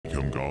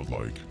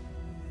godlike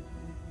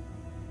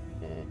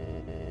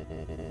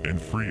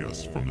and free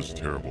us from this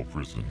terrible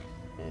prison.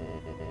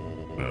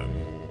 Then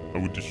I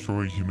would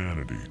destroy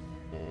humanity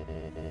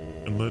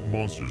and let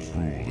monsters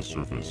rule the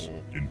surface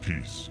in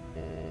peace.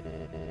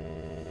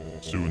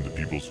 Soon the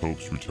people's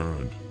hopes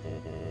returned.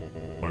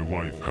 My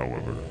wife,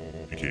 however,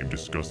 became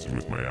disgusted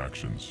with my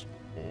actions.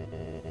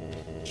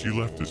 She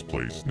left this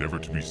place never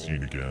to be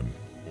seen again.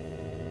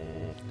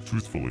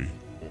 Truthfully,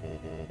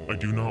 I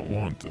do not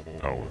want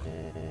power.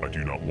 I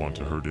do not want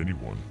to hurt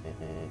anyone.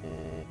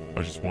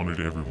 I just wanted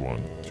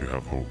everyone to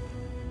have hope.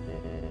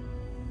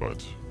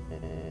 But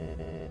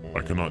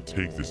I cannot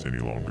take this any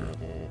longer.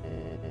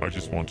 I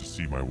just want to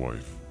see my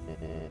wife.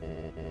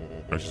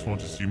 I just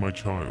want to see my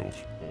child.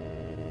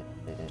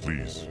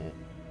 Please,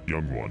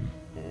 young one.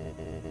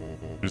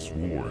 This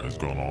war has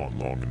gone on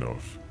long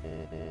enough.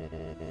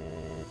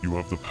 You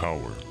have the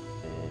power.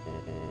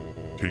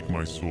 Take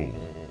my soul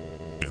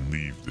and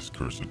leave this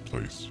cursed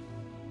place.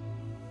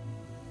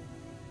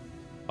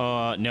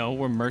 No,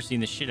 we're mercying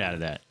the shit out of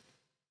that.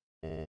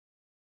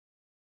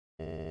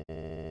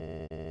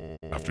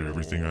 After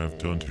everything I have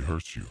done to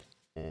hurt you,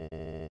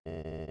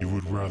 you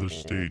would rather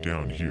stay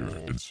down here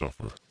and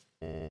suffer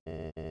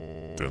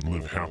than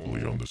live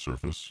happily on the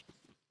surface?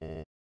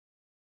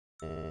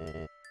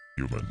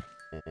 Human,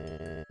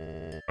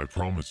 I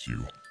promise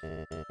you,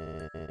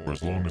 for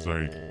as long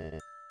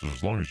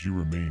as you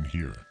remain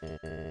here,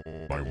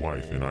 my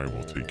wife and I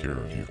will take care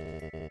of you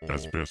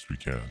as best we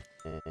can.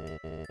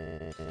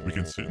 We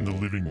can sit in the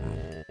living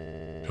room,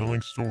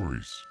 telling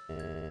stories,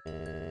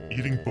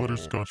 eating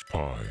butterscotch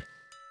pie.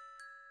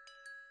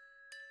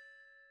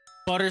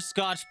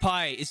 Butterscotch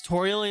pie. Is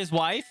Toriel his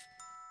wife?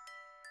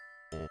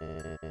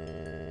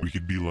 We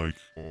could be like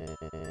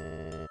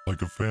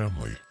a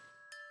family.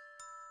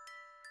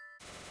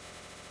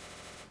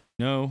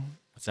 No.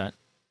 What's that?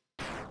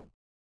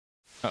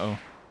 Uh-oh.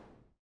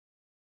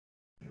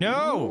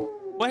 No!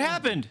 What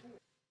happened?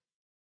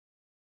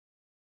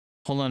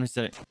 Hold on a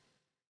sec.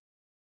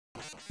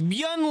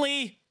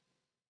 Yunli!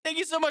 Thank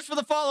you so much for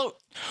the follow.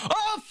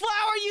 Oh,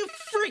 Flower, you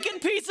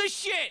freaking piece of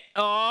shit!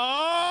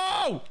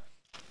 Oh!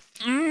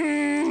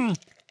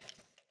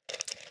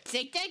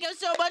 Thank you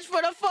so much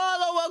for the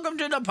follow. Welcome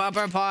to the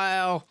popper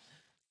pile.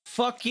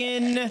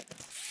 Fucking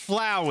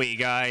Flowy,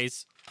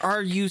 guys.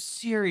 Are you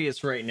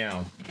serious right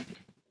now?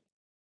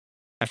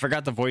 I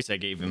forgot the voice I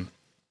gave him.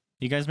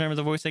 You guys remember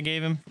the voice I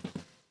gave him?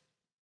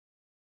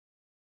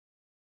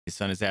 His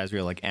son is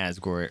Asriel, like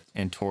Asgore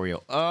and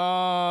Toriel.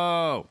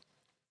 Oh!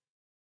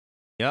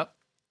 Yep.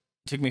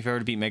 It took me forever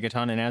to beat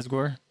Megaton and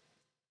Asgore.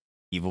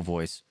 Evil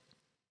voice.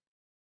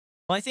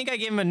 Well, I think I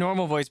gave him a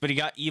normal voice, but he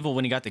got evil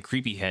when he got the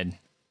creepy head.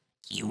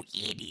 You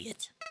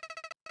idiot.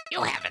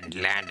 You haven't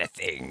learned a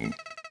thing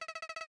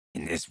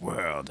in this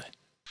world.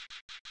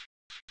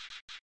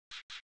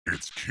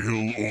 It's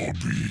kill or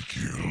be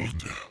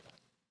killed.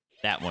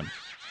 That one.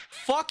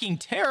 Fucking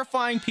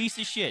terrifying piece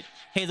of shit.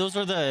 Hey, those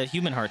are the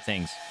human heart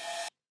things.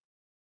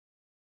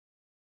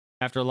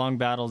 After a long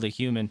battle, the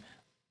human...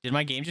 Did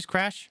my game just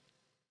crash?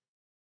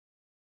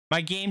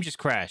 My game just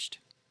crashed.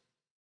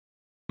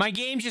 My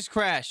game just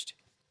crashed.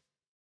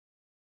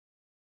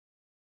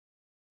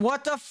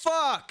 What the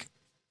fuck?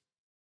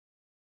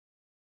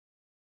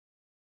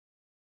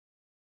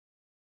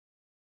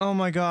 Oh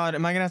my god,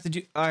 am I gonna have to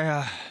do...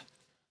 I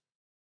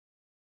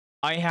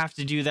have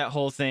to do that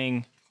whole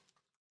thing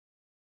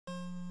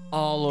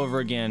all over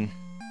again.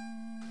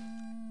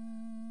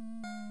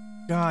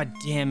 God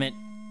damn it.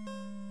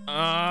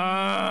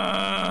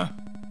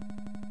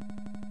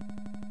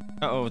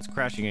 Uh-oh, it's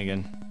crashing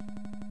again.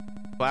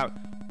 Wow.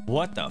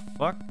 What the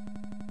fuck?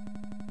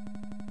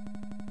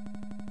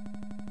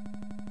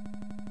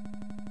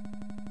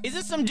 Is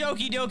this some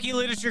Doki Doki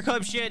Literature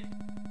Club shit?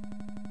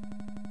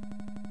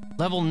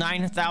 Level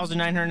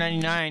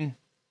 9,999.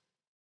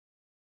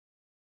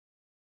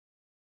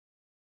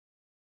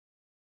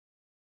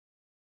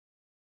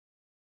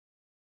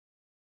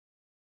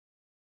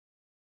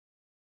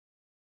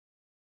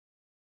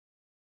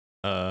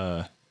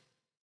 Oh,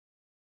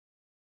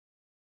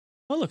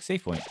 look,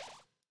 save point.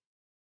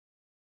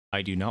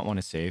 I do not want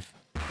to save.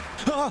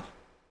 Ah!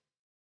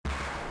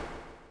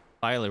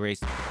 File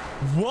erased.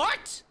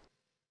 What?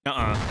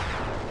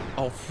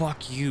 Oh,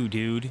 fuck you,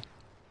 dude.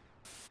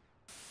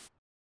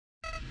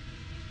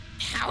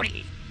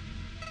 Howdy.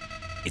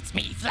 It's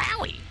me,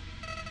 Flowy.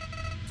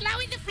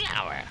 Flowy the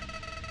Flower.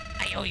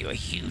 I owe you a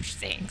huge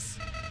thanks.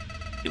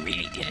 You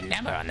really did a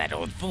number on that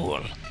old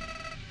fool.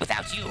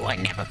 Without you, I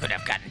never could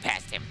have gotten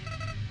past him.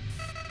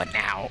 But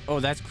now... Oh,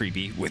 that's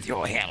creepy. With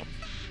your help.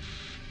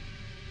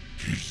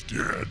 He's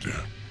dead.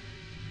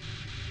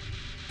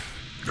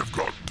 You've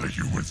got the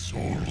human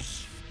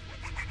souls.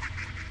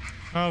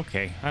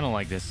 Okay, I don't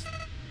like this.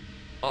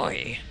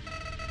 Oi,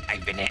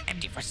 I've been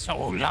empty for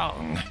so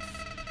long.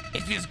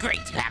 It feels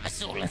great to have a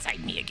soul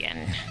inside me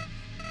again.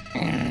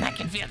 I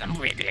can feel them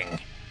wriggling.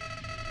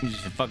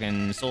 There's a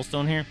fucking soul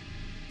stone here?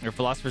 Or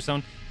philosopher's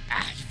stone?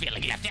 You're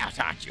feeling left out,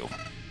 aren't you?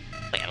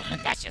 Well,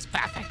 that's just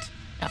perfect.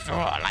 After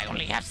all, I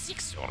only have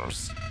 6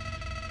 souls.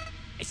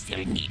 I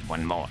still need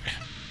one more.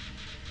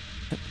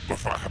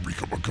 If I have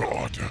become a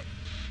god,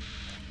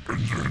 and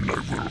then I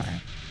will,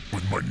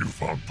 with my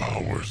newfound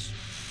powers,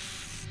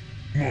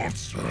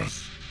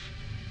 monsters,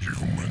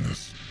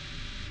 humans,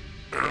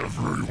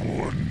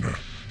 everyone,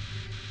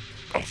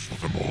 I'll show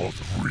them all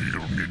the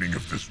real meaning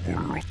of this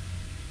world.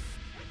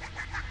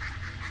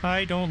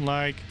 I don't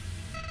like.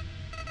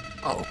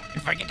 Oh,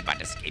 and forget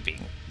about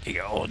escaping to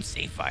your old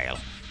save file.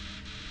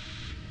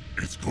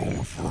 It's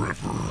gone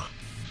forever.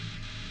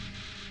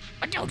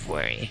 But don't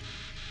worry.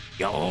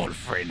 Your old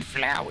friend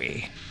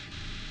Flowy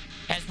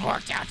has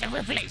worked out a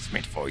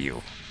replacement for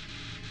you.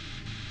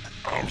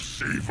 I'll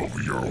save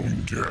over your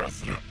own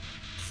death,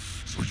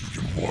 so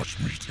you can watch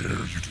me tear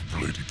you to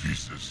bloody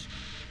pieces,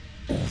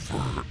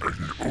 over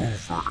and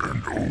over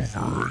and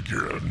over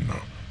again.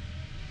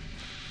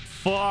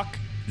 Fuck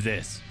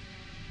this.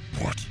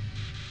 What?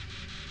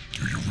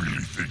 Do you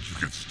really think you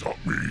can stop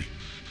me?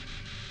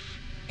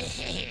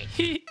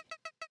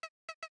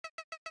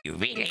 You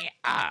really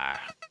are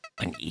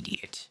an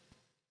idiot.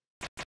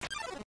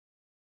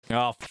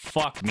 Oh,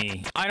 fuck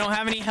me. I don't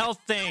have any health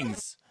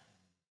things.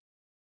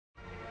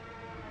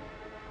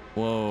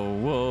 Whoa,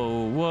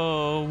 whoa,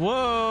 whoa,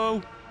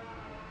 whoa.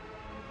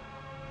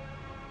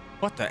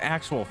 What the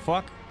actual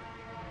fuck?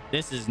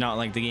 This is not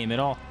like the game at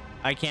all.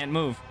 I can't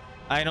move.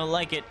 I don't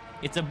like it.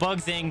 It's a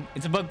bug thing.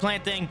 It's a bug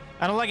plant thing.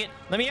 I don't like it.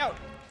 Let me out.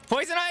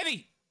 Poison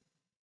ivy.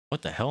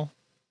 What the hell?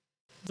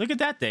 Look at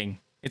that thing.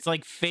 It's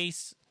like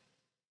face.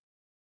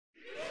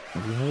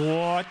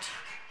 What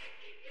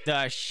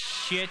the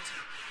shit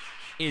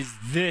is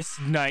this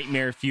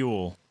nightmare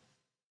fuel?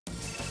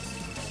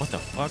 What the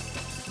fuck?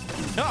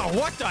 Oh,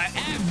 what the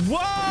F?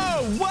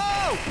 Whoa!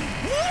 Whoa!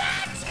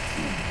 What?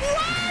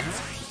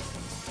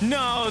 What?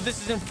 No,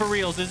 this isn't for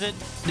reals, is it?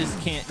 This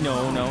can't.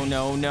 No, no,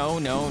 no, no,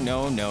 no,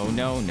 no, no,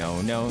 no,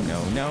 no, no,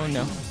 no, no,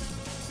 no.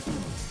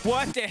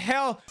 What the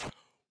hell?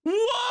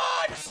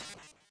 What?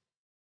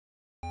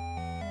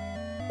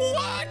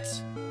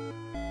 What?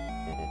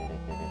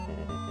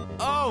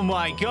 Oh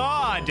my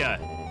god!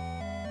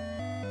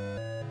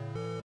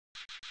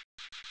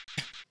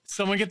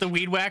 Someone get the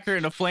weed whacker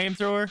and a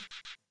flamethrower?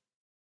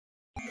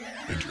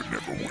 And you're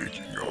never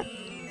waking up.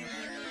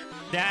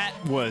 That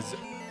was...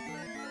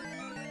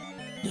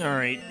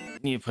 Alright,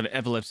 need to put an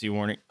epilepsy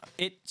warning.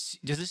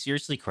 Does it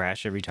seriously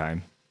crash every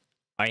time?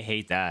 I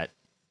hate that.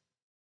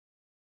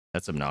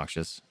 That's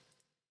obnoxious.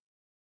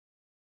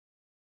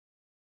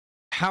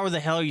 How the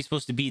hell are you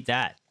supposed to beat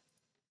that?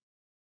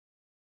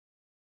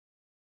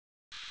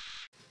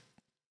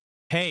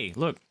 Hey,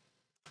 look.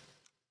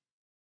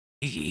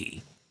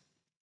 Did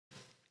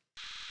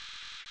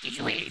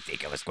you really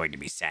think I was going to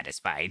be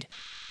satisfied?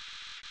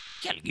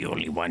 Killing you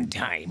only one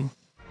time.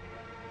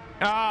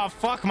 Oh,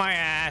 fuck my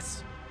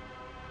ass.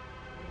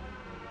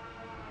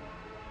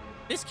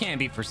 This can't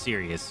be for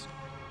serious.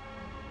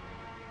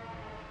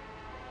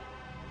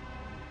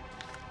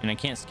 And I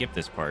can't skip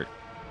this part.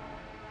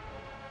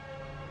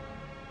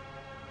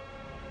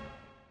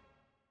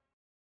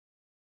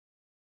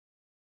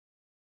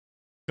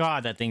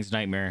 God, that thing's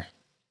nightmare.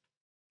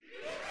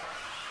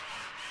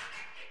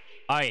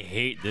 I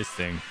hate this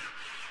thing.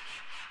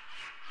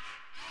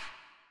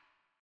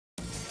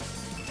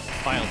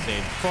 File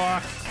save.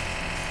 Fuck.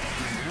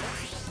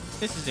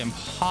 This is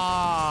impossible.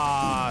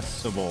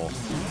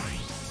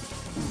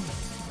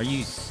 Are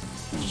you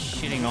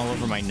shitting all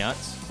over my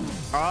nuts?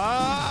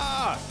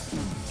 Ah!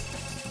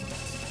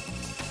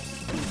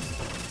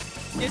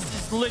 This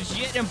is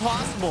legit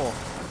impossible.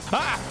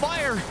 Ah!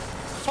 Fire!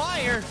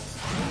 Fire!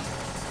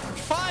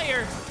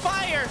 Fire!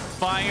 Fire!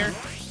 Fire!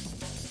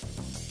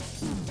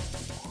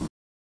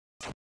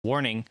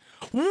 Warning.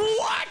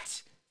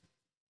 What?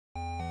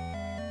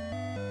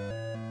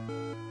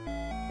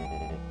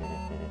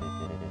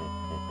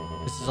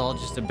 This is all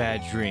just a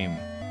bad dream.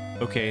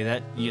 Okay,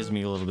 that gives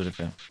me a little bit of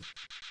a...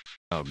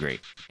 Oh,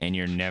 great. And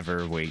you're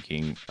never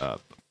waking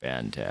up.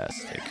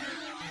 Fantastic.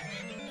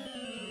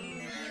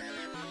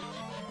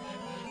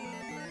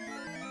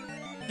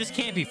 This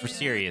can't be for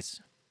serious.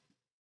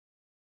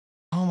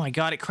 Oh my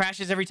god, it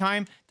crashes every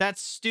time?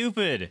 That's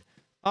stupid.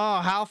 Oh,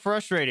 how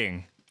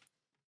frustrating.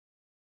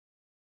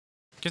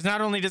 Because not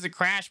only does it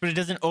crash, but it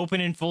doesn't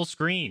open in full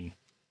screen.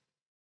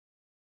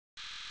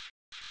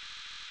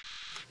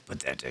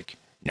 Pathetic.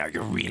 Now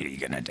you're really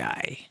gonna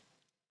die.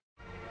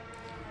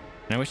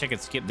 And I wish I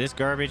could skip this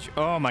garbage.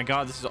 Oh my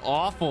god, this is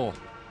awful.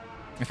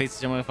 I face a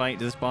similar fight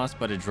to this boss,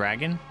 but a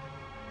dragon.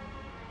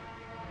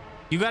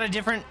 You got a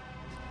different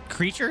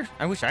creature?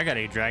 I wish I got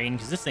a dragon,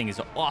 because this thing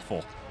is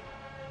awful.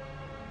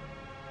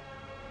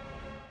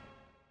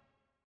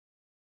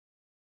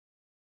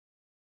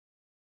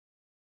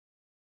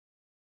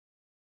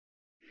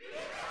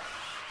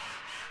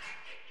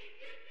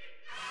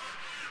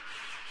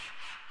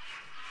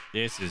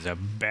 This is a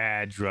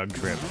bad drug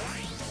trip.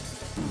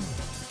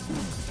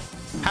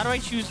 How do I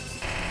choose?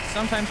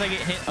 Sometimes I get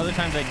hit, other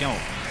times I don't.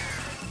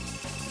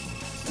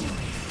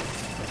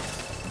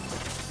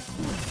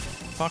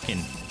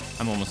 Fucking,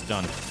 I'm almost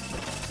done.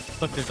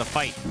 Look, there's a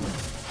fight.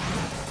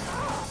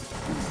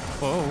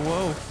 Whoa,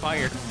 whoa,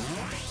 fire.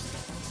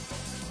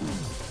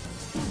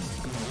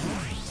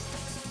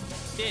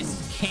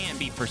 This can't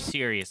be for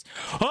serious.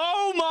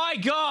 Oh my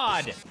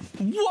god!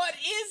 What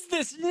is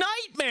this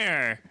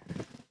nightmare?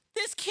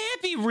 This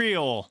can't be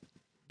real.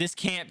 This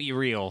can't be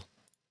real.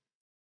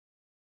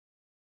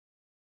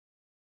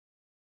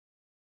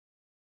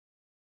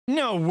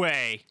 No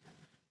way.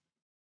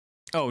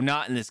 Oh,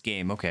 not in this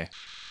game. Okay.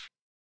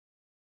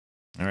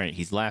 All right,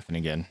 he's laughing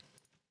again.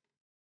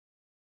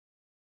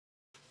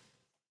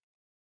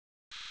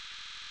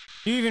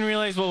 Do you even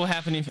realize what will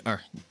happen if...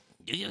 Or,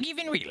 Do you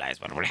even realize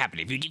what will happen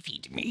if you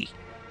defeat me?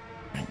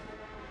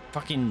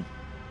 fucking...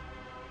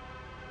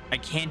 I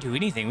can't do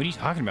anything. What are you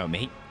talking about,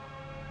 mate?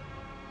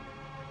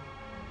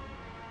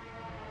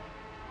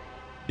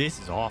 This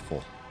is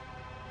awful.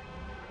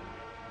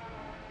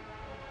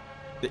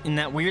 In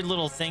that weird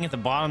little thing at the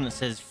bottom that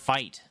says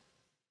fight.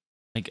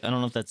 Like, I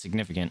don't know if that's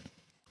significant.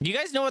 Do you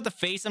guys know what the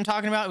face I'm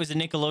talking about? It was a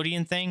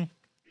Nickelodeon thing.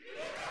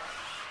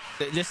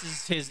 This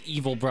is his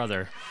evil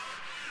brother.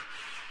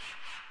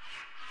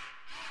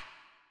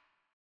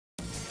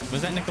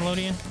 Was that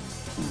Nickelodeon?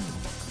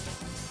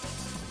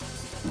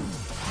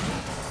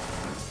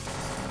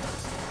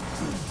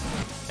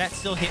 That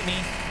still hit me?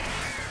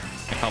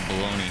 I call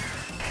baloney.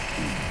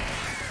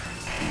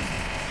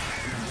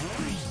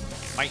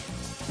 Fight.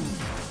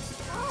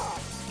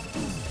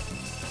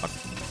 Fuck.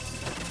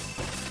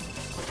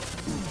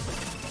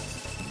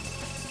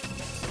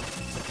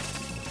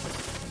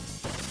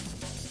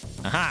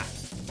 Aha!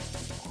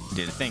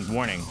 Did a thing.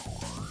 Warning.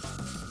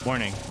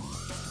 Warning.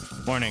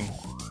 Warning.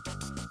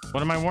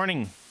 What am I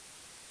warning?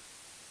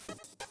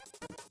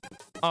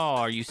 Oh,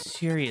 are you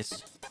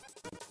serious?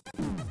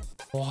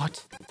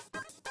 What?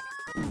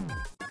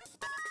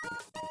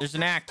 There's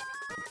an act.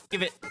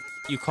 Give it.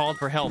 You called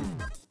for help.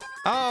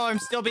 Oh, I'm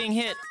still being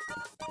hit.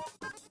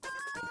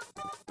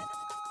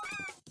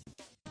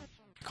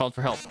 Called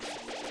for help.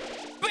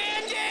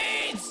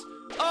 Band-Aids!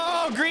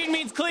 Oh, green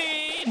means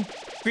clean!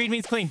 Green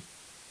means clean.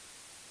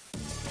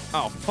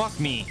 Oh, fuck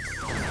me.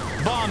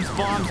 Bombs,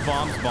 bombs,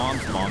 bombs,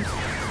 bombs, bombs.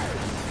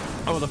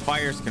 Oh, the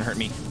fires can hurt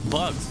me.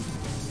 Bugs.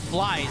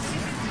 Flies.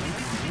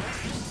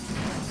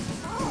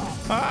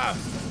 Ah!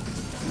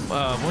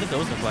 What did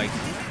those look like?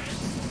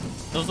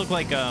 Those look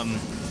like,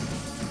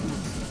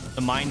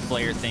 the Mind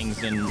Flayer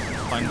things in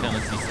Final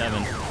Fantasy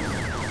VII.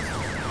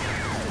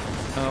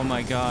 Oh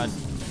my god.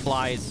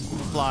 Flies.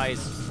 Flies.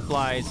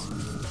 Flies.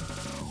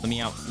 Let me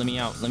out. Let me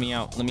out. Let me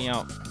out. Let me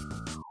out.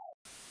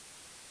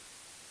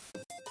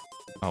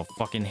 Oh,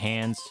 fucking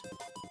hands.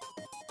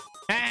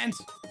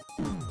 Hands!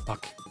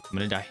 Fuck. I'm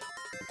gonna die.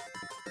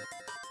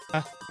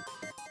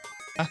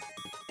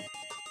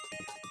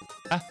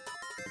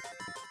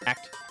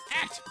 Act.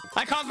 Act!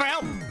 I called for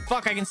help!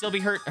 Fuck, I can still be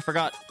hurt. I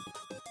forgot.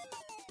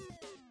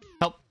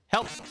 Help.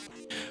 Help.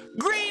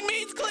 Green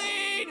means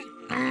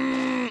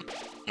clean!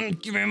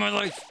 Give me my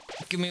life.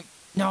 Give me...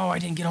 No, I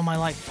didn't get all my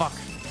life. Fuck.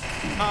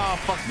 Oh,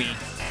 fuck me.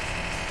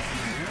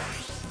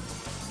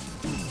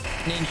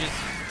 Ninjas.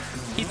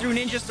 He threw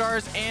ninja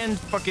stars and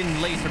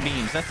fucking laser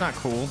beams. That's not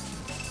cool.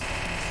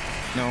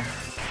 No.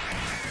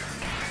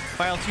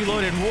 File 2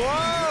 loaded.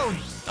 Whoa!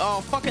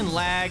 Oh, fucking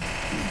lag.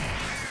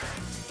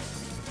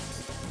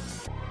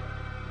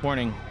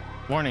 Warning.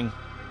 Warning.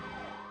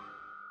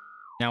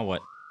 Now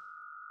what?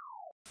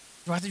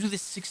 Do I have to do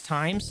this 6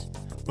 times?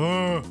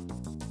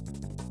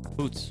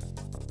 Boots.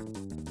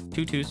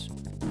 Tutus.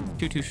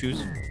 Tutu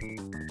shoes.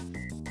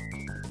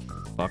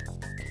 Fuck.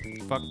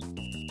 Fuck.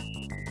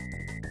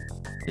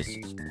 This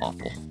is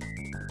awful.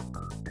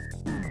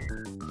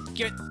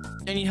 Get it.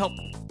 I need help.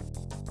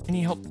 I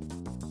need help.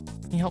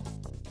 I need help.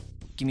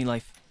 Give me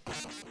life.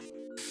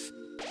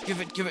 Give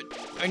it. Give it.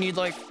 I need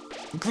life.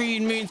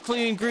 Green means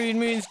clean. Green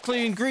means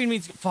clean. Green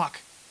means... Fuck.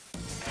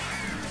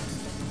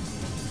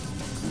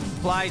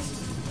 Flies.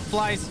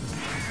 Flies.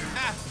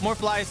 Ah, more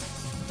flies.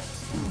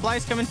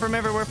 Flies coming from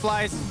everywhere.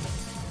 Flies.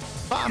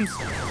 Bombs.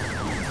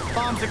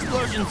 Bombs.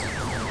 Explosions.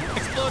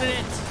 Exploding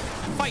it.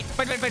 Fight.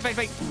 Fight, fight, fight, fight,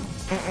 fight.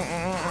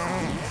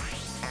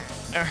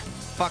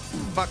 Fuck.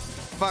 Fuck.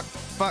 Fuck.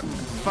 Fuck.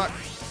 Fuck.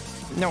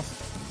 No.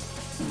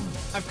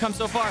 I've come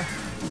so far.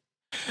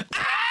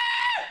 Ah!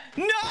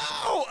 No!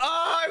 Oh,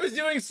 I was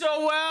doing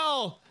so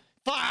well.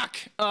 Fuck.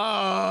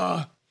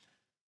 All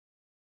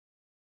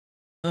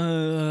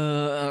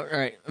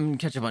right. I'm gonna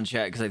catch up on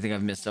chat because I think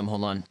I've missed some.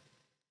 Hold on.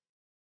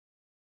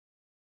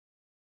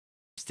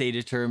 Stay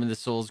determined. The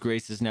soul's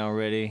grace is now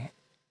ready.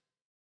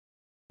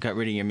 Got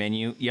rid of your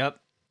menu. Yep.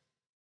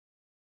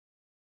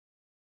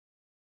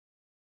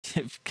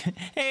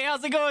 Hey,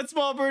 how's it going,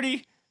 small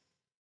birdie?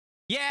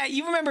 Yeah,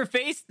 you remember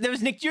Face? That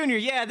was Nick Jr.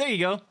 Yeah, there you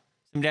go.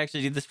 Somebody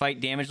actually did this fight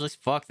damageless.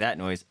 Fuck that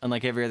noise.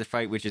 Unlike every other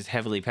fight, which is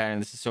heavily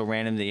patterned, this is so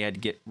random that you had to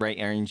get right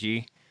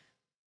RNG.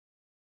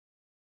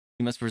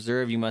 You must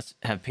preserve. You must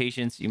have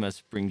patience. You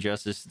must bring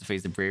justice to the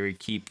face of bravery.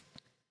 Keep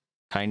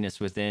kindness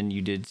within.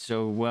 You did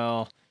so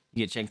well.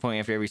 You get checkpoint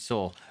after every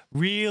soul.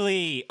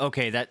 Really?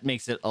 Okay, that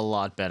makes it a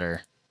lot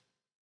better.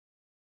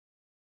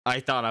 I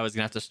thought I was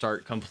gonna have to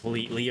start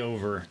completely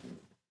over.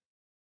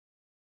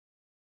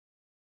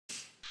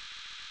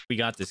 We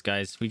got this,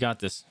 guys. We got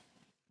this.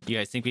 You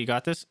guys think we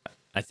got this?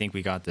 I think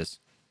we got this.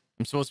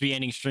 I'm supposed to be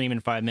ending stream in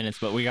 5 minutes,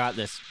 but we got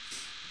this.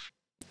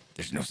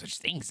 There's no such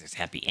things as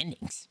happy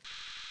endings.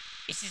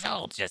 This is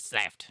all just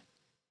left.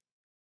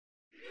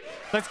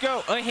 Let's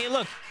go. Oh, hey,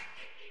 look.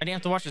 I didn't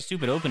have to watch the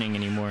stupid opening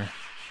anymore.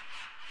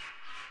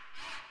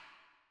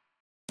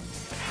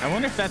 I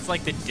wonder if that's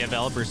like the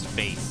developer's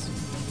face.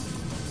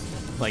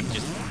 Like,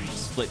 just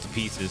split to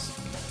pieces.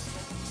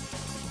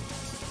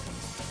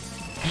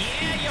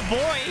 Yeah, ya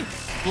boy!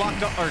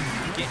 Blocked up, or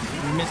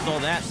missed all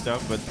that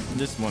stuff, but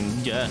this one,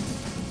 yeah.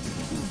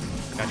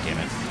 God damn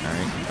it.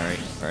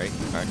 Alright.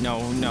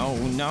 No.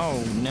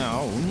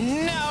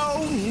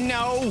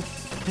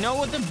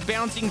 No with the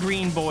bouncing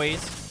green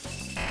boys.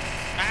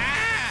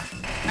 Ah!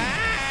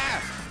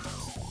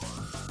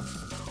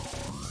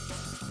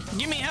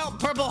 Give me help,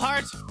 purple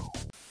heart!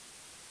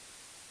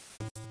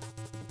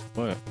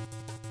 What?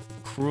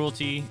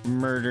 Cruelty,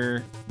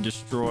 murder,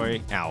 destroy,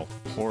 ow,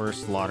 horror,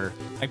 slaughter.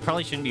 I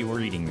probably shouldn't be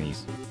reading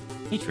these.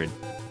 Hatred,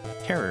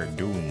 terror,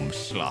 doom,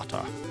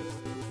 slaughter,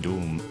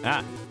 doom,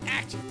 act.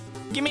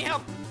 Give me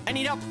help. I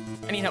need help.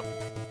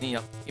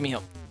 Give me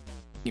help.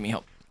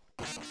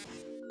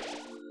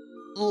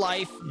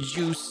 Life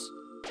juice.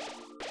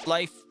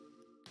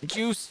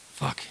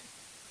 Fuck.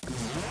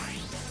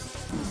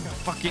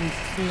 Fucking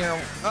no.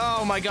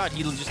 Oh my god,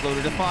 he just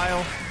loaded a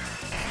file.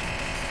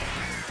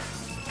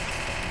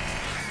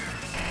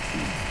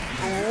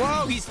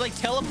 Whoa, he's like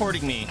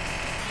teleporting me.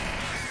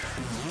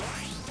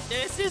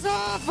 This is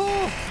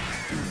awful.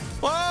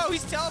 Whoa,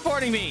 he's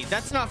teleporting me.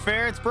 That's not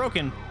fair. It's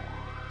broken.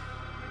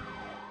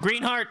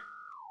 Green heart,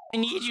 I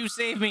need you.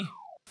 Save me.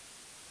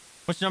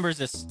 Which number is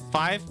this?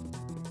 5?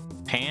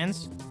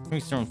 Pans?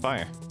 He's throwing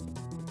fire.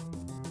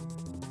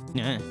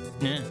 Nah.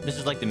 This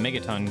is like the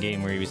Megaton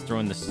game where he was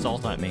throwing the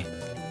salt at me.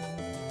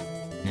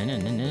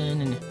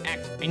 Nah.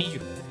 Act, I need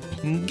you.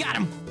 Got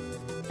him.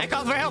 I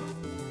called for help.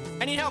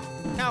 I need help.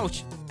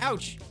 Ouch.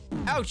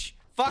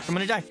 Fuck, I'm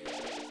gonna die.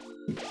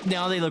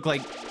 Now they look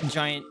like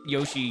giant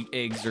Yoshi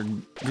eggs or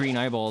green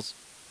eyeballs.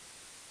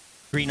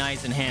 Green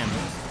eyes and ham.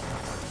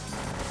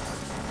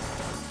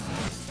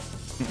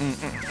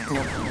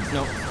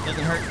 No.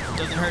 Doesn't hurt.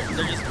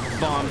 They're just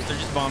bombs.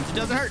 It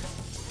doesn't hurt.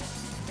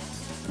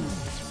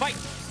 Fight.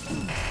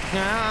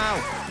 No.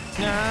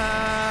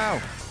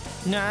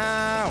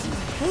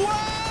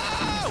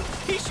 Whoa!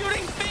 He's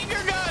shooting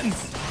finger guns.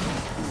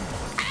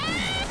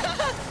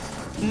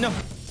 No.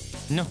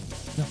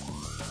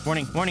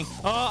 Warning.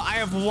 Oh, I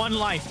have 1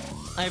 life.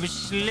 I have a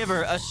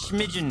sliver, a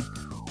smidgen.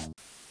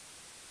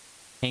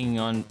 Hanging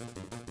on.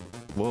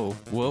 Whoa.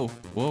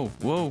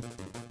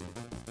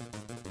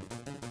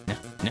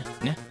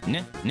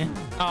 Nah.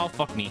 Oh,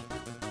 fuck me.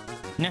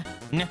 Nah.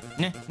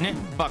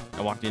 Fuck.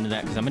 I walked into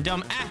that because I'm a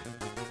dumb.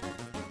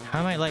 How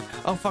am I like?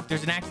 Oh, fuck.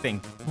 There's an axe thing.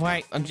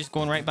 Why? I'm just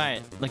going right by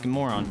it like a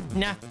moron.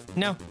 Nah.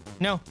 No.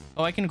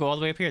 Oh, I can go all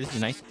the way up here. This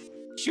is nice.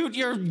 Shoot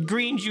your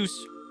green juice.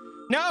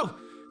 No.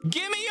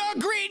 Give me your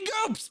green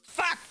goops!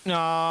 Fuck!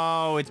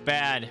 No, it's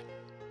bad.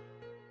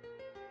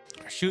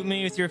 Shoot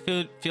me with your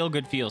feel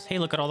good feels. Hey,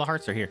 look at all the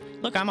hearts are here.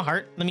 Look, I'm a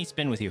heart. Let me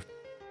spin with you.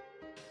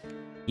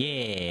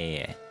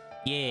 Yeah,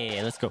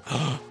 let's go.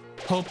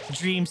 Hope,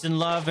 dreams, and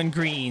love, and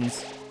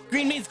greens.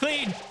 Green means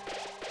clean.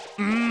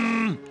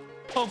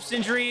 Hopes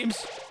and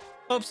dreams,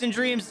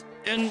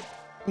 and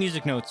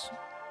music notes.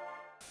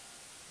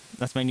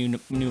 That's my new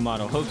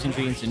motto. Hopes and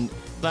dreams, and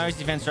Flowy's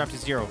defense dropped to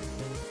 0.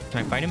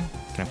 Can I fight him?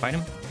 Fight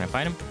him.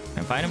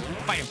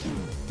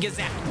 Get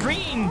zapped.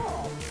 Green!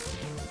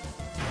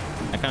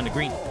 I found a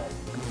green.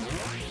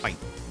 Fight.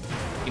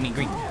 Give me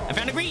green. I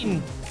found a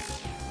green!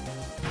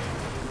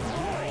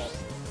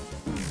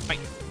 Fight.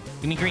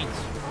 Give me greens.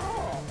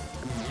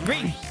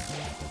 Green!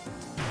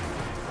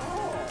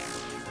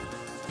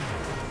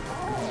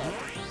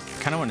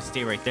 Kinda want to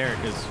stay right there,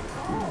 because...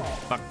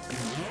 Fuck.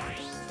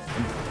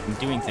 I'm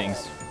doing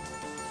things.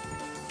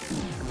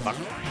 Fuck.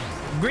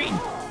 Green!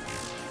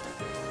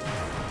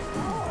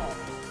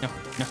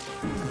 No.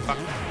 Fuck.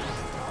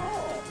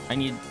 I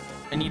need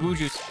woo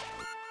juice.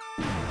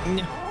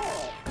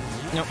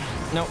 No.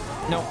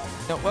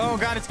 Oh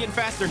god, it's getting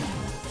faster.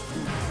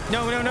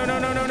 No.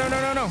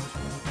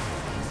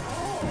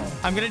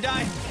 I'm gonna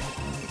die.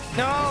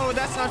 No,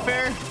 that's not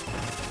fair.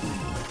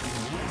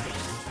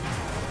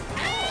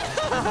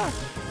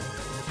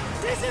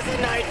 This is a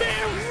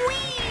nightmare.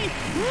 Wee!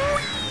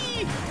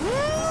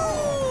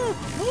 Woo!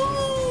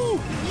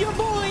 Your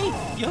boy!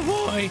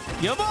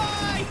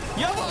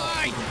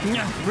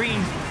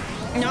 Green.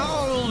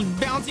 No,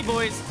 bouncy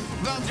boys.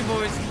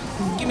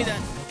 Give me that.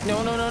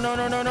 No.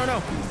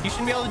 You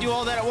shouldn't be able to do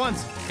all that at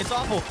once. It's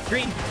awful.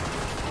 Green.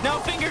 No,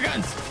 finger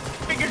guns.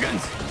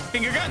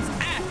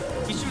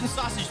 He's shooting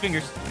sausage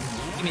fingers.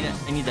 Give me that.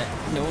 I need that.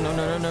 No.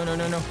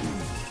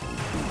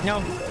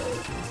 No.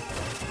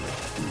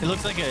 It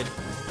looks like a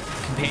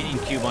companion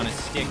cube on a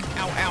stick.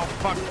 Ow,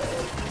 fuck.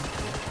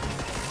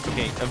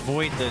 Okay,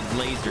 avoid the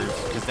lasers,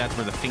 because that's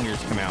where the fingers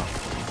come out.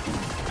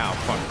 Ow,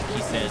 fuck,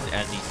 he says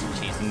as he's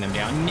chasing them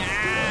down.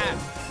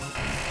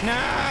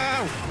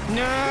 No!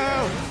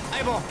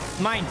 Eyeball!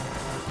 Mine!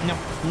 No.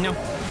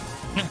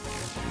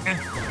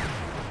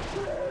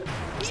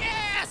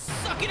 Yeah!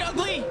 Suck Get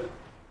ugly!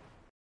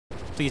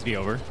 Please be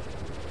over.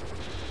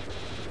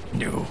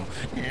 No,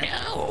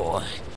 no.